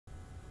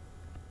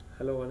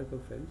Hello,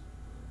 welcome friends.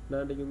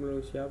 நான் இன்றைக்கி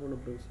உங்களுக்கு ஷேர் பண்ண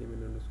போகிற விஷயம்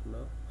என்னென்னு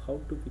சொன்னால் how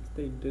to fix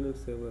the internal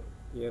server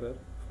error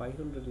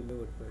 500 in the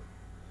wordpress.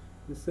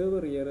 இந்த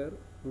server error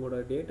உங்களோட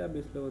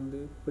டேட்டாபேஸில் வந்து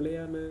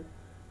பிழையான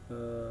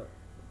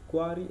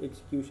query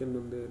execution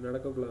வந்து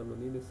நடக்கக்கூடாதுன்னு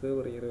வந்து இந்த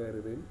server error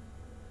வருது.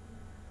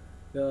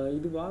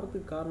 இது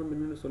வாரத்துக்கு காரணம்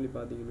என்னென்னு சொல்லி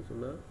பார்த்தீங்கன்னு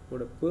சொன்னால்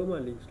உங்களோட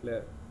permalinksல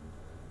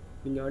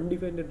நீங்கள்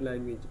undefined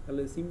language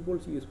அல்லது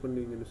symbols யூஸ்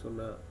பண்ணுவீங்கன்னு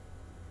சொன்னால்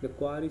இந்த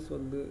queries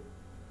வந்து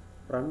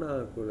ரன்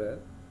ஆகக்கூட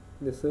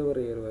இந்த server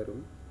error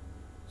வரும்.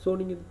 ஸோ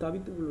நீங்கள்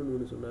தவிர்த்து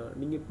கொள்ளணும்னு சொன்னால்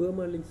நீங்கள்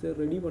permalinks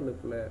ரெடி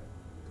பண்ணக்குள்ள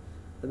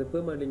அந்த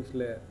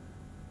permalinksல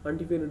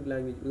undefined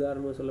language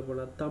உதாரணமாக சொல்ல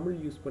போனால் தமிழ்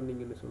யூஸ்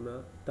பண்ணிங்கன்னு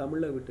சொன்னால்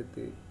தமிழை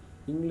விட்டுட்டு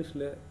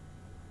இங்கிலீஷில்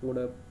உங்களோட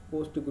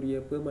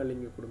போஸ்ட்டுக்குரிய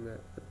permalink கொடுங்க.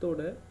 அதோட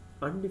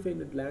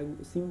undefined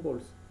language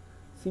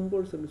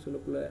சிம்பிள்ஸ்ன்னு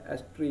சொல்லக்குள்ள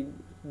asterisk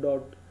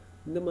டாட்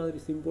இந்த மாதிரி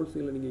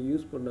சிம்பிள்ஸ்களை நீங்கள்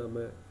யூஸ்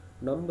பண்ணாமல்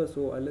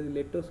நம்பர்ஸோ அல்லது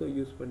லெட்டர்ஸோ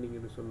யூஸ்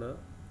பண்ணிங்கன்னு சொன்னால்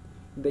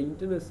இந்த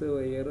இன்டர்நெட்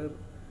சர்வர் எரர்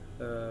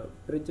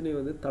பிரச்சனையை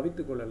வந்து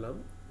தவிர்த்து கொள்ளலாம்.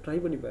 ட்ரை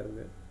பண்ணி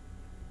பாருங்கள்.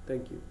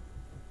 தேங்க்யூ.